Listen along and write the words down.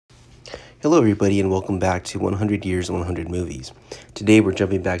Hello, everybody, and welcome back to 100 Years, 100 Movies. Today, we're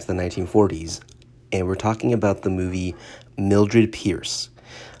jumping back to the 1940s, and we're talking about the movie Mildred Pierce.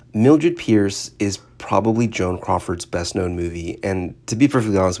 Mildred Pierce is probably Joan Crawford's best known movie, and to be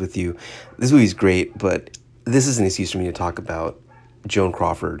perfectly honest with you, this movie's great, but this is an excuse for me to talk about Joan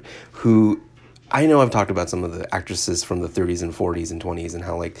Crawford, who I know I've talked about some of the actresses from the 30s and 40s and 20s and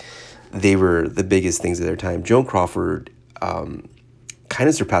how, like, they were the biggest things of their time. Joan Crawford, kind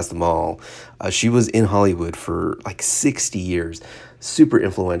of surpassed them all. She was in Hollywood for like 60 years, super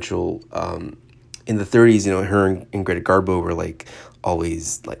influential. In the 30s, her and Greta Garbo were like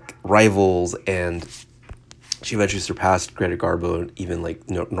always like rivals, and she eventually surpassed Greta Garbo, even like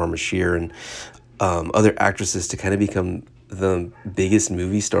Norma Shear and other actresses, to kind of become the biggest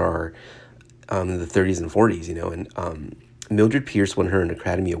movie star in the 30s and 40s. And Mildred Pierce won her an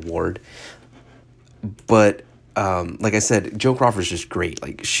Academy Award, but like I said, Joan Crawford's just great.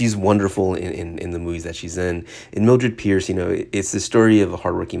 Like, she's wonderful in the movies that she's in. In Mildred Pierce, it's the story of a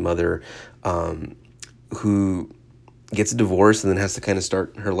hardworking mother who gets a divorce and then has to kind of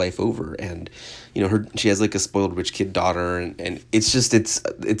start her life over. And she has like a spoiled rich kid daughter, and it's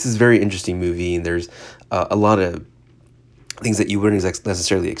this very interesting movie. And there's a lot of things that you wouldn't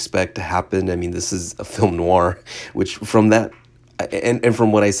necessarily expect to happen. I mean, this is a film noir, which from that and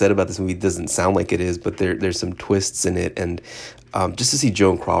from what I said about this movie, it doesn't sound like it is, but there's some twists in it. And just to see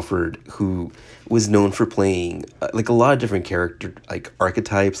Joan Crawford, who was known for playing like a lot of different character like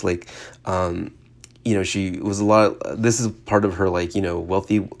archetypes, like she was a lot this is part of her, like,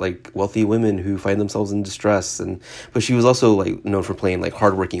 wealthy women who find themselves in distress, but she was also like known for playing like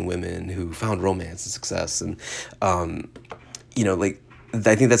hardworking women who found romance and success. And like,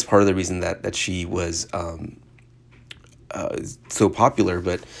 I think that's part of the reason that she was so popular.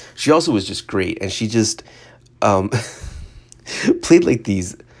 But she also was just great, and she just played like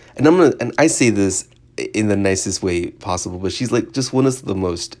these. And I say this in the nicest way possible, but she's like just one of the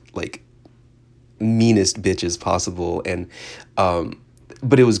most like meanest bitches possible. And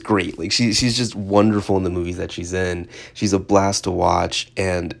but it was great. Like, she's just wonderful in the movies that she's in. She's a blast to watch,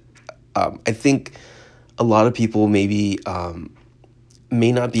 and I think a lot of people maybe may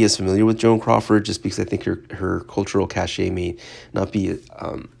not be as familiar with Joan Crawford, just because I think her cultural cachet may not be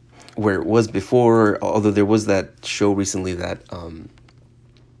where it was before. Although there was that show recently that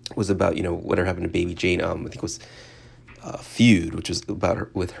was about whatever happened to Baby Jane. I think it was Feud, which was about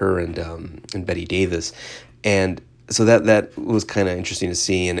her, with her and Betty Davis, and so that was kind of interesting to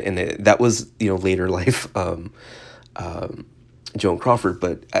see. And that was later life. Joan Crawford,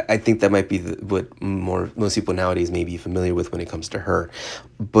 but I think that might be what most people nowadays may be familiar with when it comes to her.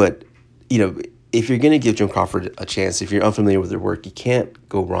 But if you're going to give Joan Crawford a chance, if you're unfamiliar with her work, you can't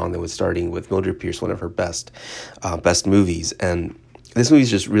go wrong with starting with Mildred Pierce, one of her best movies. And this movie is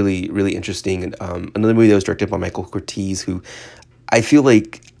just really, really interesting. And another movie that was directed by Michael Curtiz, who I feel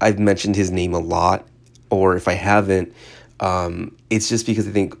like I've mentioned his name a lot, or if I haven't, it's just because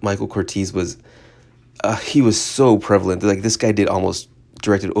I think Michael Curtiz was. He was so prevalent. Like, this guy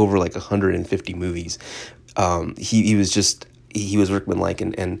directed over like 150 movies. He was workmanlike,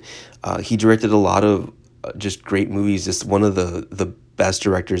 and he directed a lot of just great movies. Just one of the best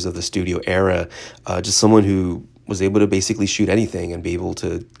directors of the studio era. Just someone who was able to basically shoot anything and be able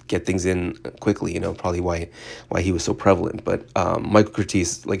to get things in quickly. Probably why he was so prevalent. But Michael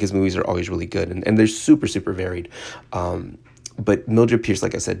Curtiz, like, his movies are always really good, and they're super, super varied. But Mildred Pierce,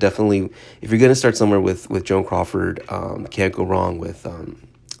 like I said, definitely, if you're going to start somewhere with Joan Crawford, can't go wrong with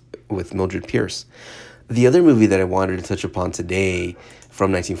Mildred Pierce. The other movie that I wanted to touch upon today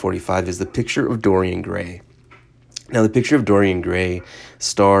from 1945 is The Picture of Dorian Gray. Now, The Picture of Dorian Gray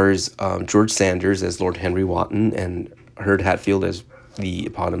stars George Sanders as Lord Henry Wotton and Herb Hatfield as the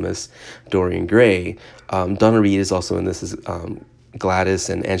eponymous Dorian Gray. Donna Reed is also in this as Gladys,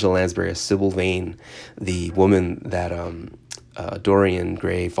 and Angela Lansbury as Sybil Vane, the woman that Dorian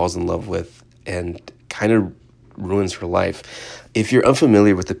Gray falls in love with and kind of ruins her life. If you're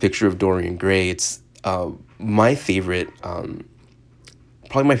unfamiliar with The Picture of Dorian Gray, it's my favorite,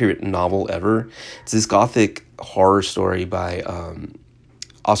 probably my favorite novel ever. It's this gothic horror story by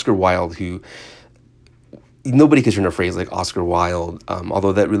Oscar Wilde, who nobody could turn a phrase like Oscar Wilde,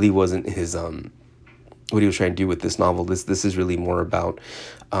 although that really wasn't his what he was trying to do with this novel. This is really more about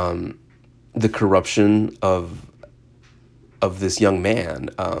the corruption of this young man,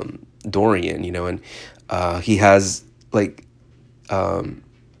 Dorian, and he has like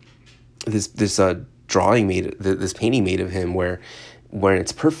this drawing made, this painting made of him where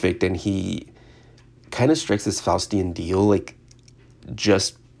it's perfect, and he kind of strikes this Faustian deal, like,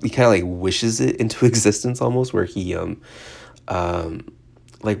 just he kind of like wishes it into existence almost, where he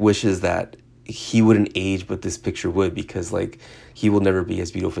like wishes that he wouldn't age, but this picture would, because like he will never be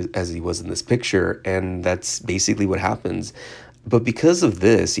as beautiful as he was in this picture, and that's basically what happens. But because of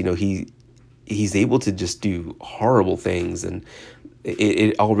this, he's able to just do horrible things, and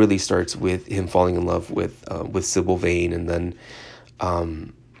it all really starts with him falling in love with Sybil Vane, and then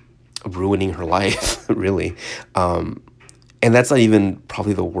ruining her life, really. And that's not even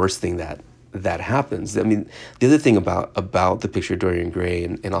probably the worst thing that happens. I mean, the other thing about the picture of Dorian Gray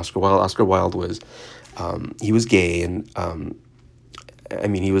and Oscar Wilde. Oscar Wilde was he was gay, and I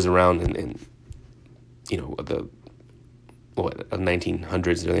mean, he was around in the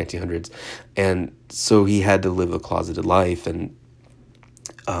 1900s, early 1900s, and so he had to live a closeted life. And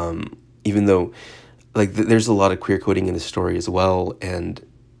even though, like, there's a lot of queer coding in the story as well, and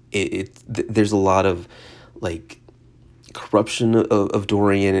there's a lot of like corruption of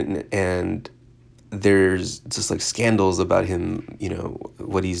Dorian, and there's just like scandals about him,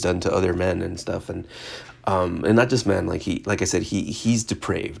 what he's done to other men and stuff, and not just men. Like I said, he's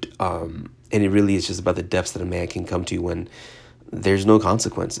depraved, and it really is just about the depths that a man can come to when there's no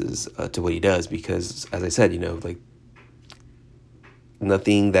consequences to what he does, because as I said, like,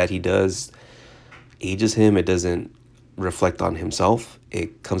 nothing that he does ages him. It doesn't reflect on himself.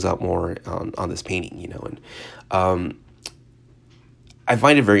 It comes out more on this painting, and I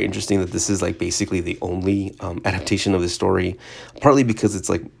find it very interesting that this is like basically the only adaptation of the story, partly because it's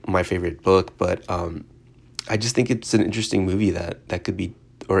like my favorite book, but I just think it's an interesting movie that could be,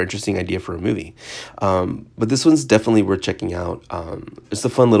 or interesting idea for a movie. But this one's definitely worth checking out. It's a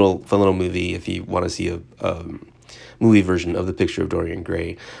fun little movie if you want to see a movie version of The Picture of Dorian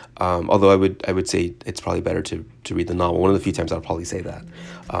Gray. Although I would say it's probably better to read the novel. One of the few times I'll probably say that.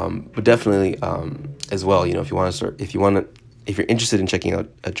 But definitely as well, if you're interested in checking out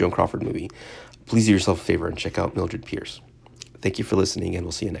a Joan Crawford movie, please do yourself a favor and check out Mildred Pierce. Thank you for listening, and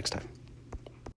we'll see you next time.